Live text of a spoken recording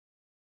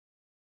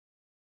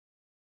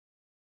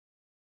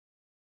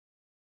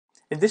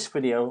In this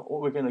video,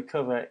 what we're going to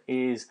cover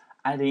is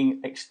adding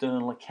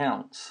external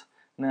accounts.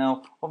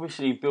 Now,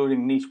 obviously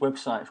building niche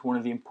websites, one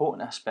of the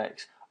important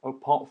aspects,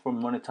 apart from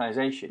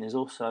monetization, is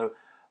also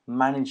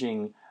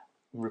managing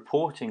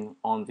reporting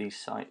on these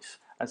sites.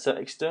 And so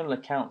external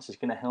accounts is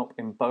going to help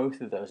in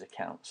both of those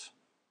accounts.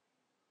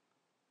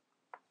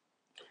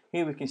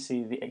 Here we can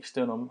see the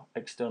external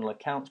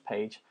accounts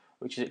page,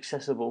 which is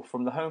accessible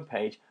from the home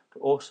page, but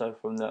also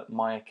from the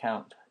My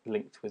Account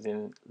linked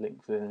within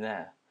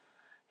there.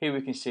 Here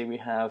we can see we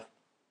have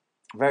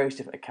various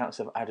different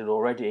accounts I've added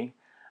already,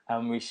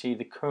 and we see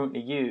the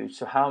currently used,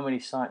 so how many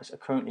sites are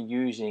currently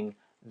using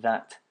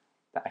that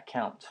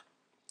account.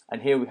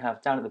 And here we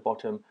have down at the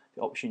bottom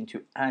the option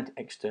to add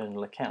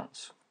external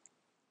accounts.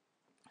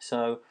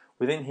 So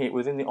within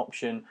the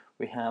option,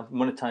 we have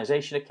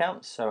monetization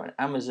accounts, so an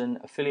Amazon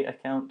affiliate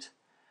account,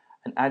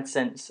 an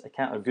AdSense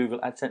account, a Google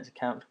AdSense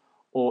account,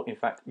 or in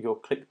fact your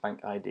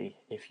ClickBank ID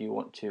if you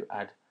want to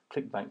add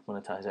ClickBank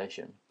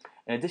monetization.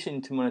 In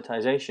addition to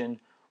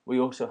monetization, we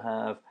also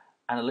have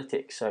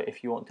analytics. So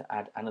if you want to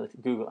add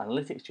Google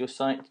Analytics to your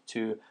site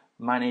to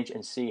manage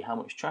and see how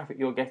much traffic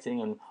you're getting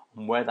and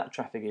where that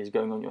traffic is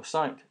going on your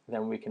site,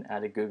 then we can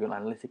add a Google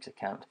Analytics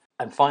account.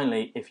 And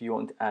finally, if you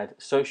want to add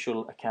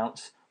social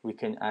accounts, we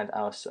can add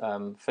our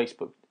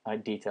Facebook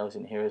details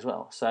in here as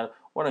well. So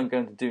what I'm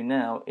going to do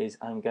now is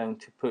I'm going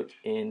to put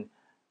in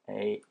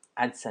a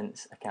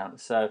AdSense account.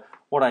 So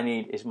what I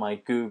need is my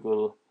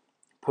Google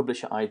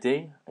Publisher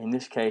ID. In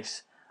this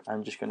case,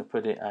 I'm just going to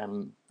put it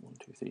 1,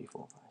 2, 3,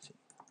 4, 5, 6.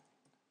 I'm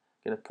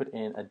going to put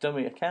in a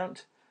dummy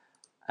account,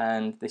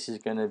 and this is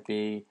going to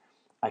be,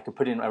 I can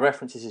put in my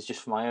references. This is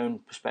just for my own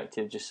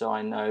perspective, just so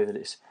I know that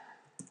it's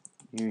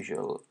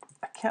usual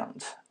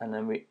account. And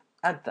then we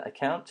add that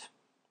account,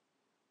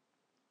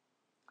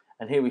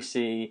 and here we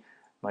see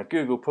my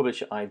Google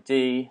Publisher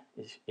ID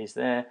is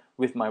there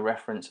with my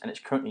reference, and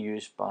it's currently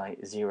used by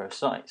 0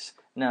 sites.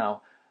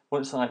 Now,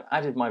 once I've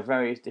added my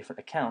various different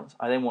accounts,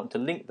 I then want to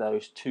link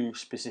those to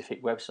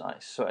specific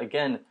websites. So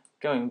again,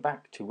 going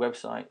back to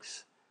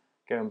websites,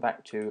 going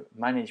back to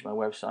manage my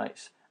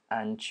websites,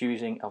 and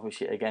choosing,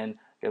 obviously again,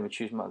 going to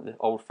choose the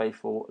old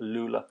faithful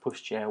Lula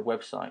Pushchair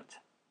website.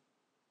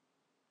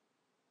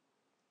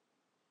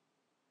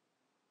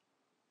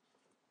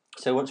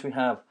 So once we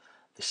have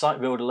the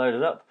site builder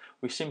loaded up,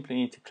 we simply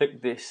need to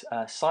click this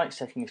site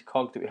settings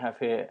cog that we have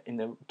here in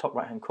the top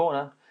right hand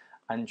corner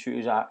and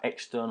choose our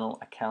external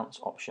accounts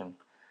option.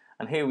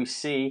 And here we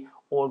see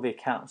all the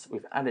accounts that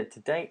we've added to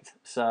date.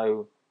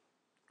 So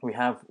we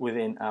have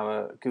within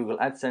our Google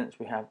AdSense,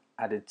 we have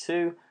added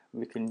 2.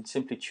 We can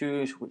simply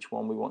choose which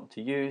one we want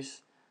to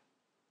use.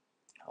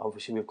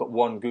 Obviously we've got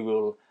 1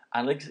 Google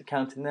Analytics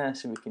account in there,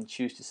 so we can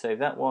choose to save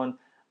that one.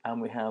 And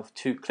we have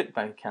 2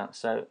 ClickBank accounts,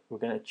 so we're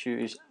going to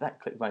choose that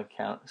ClickBank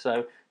account.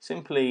 So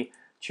simply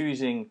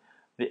choosing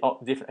the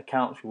different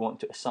accounts we want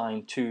to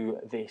assign to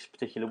this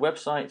particular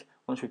website.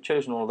 Once we've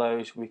chosen all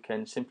those, we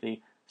can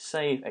simply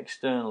save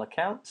external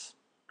accounts,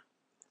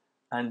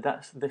 and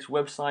that's this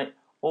website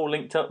all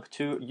linked up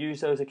to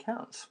use those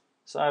accounts.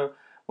 So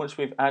once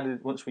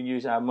we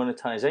use our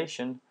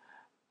monetization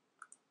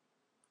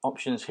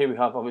options, here we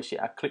have obviously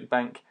our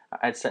ClickBank, our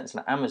AdSense,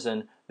 and our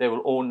Amazon. They will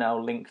all now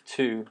link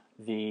to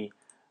the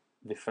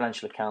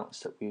financial accounts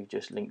that we've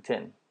just linked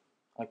in.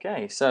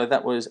 Okay, so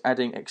that was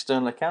adding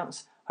external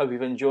accounts. Hope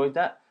you've enjoyed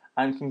that,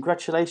 and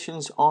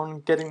congratulations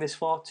on getting this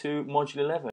far to Module 11.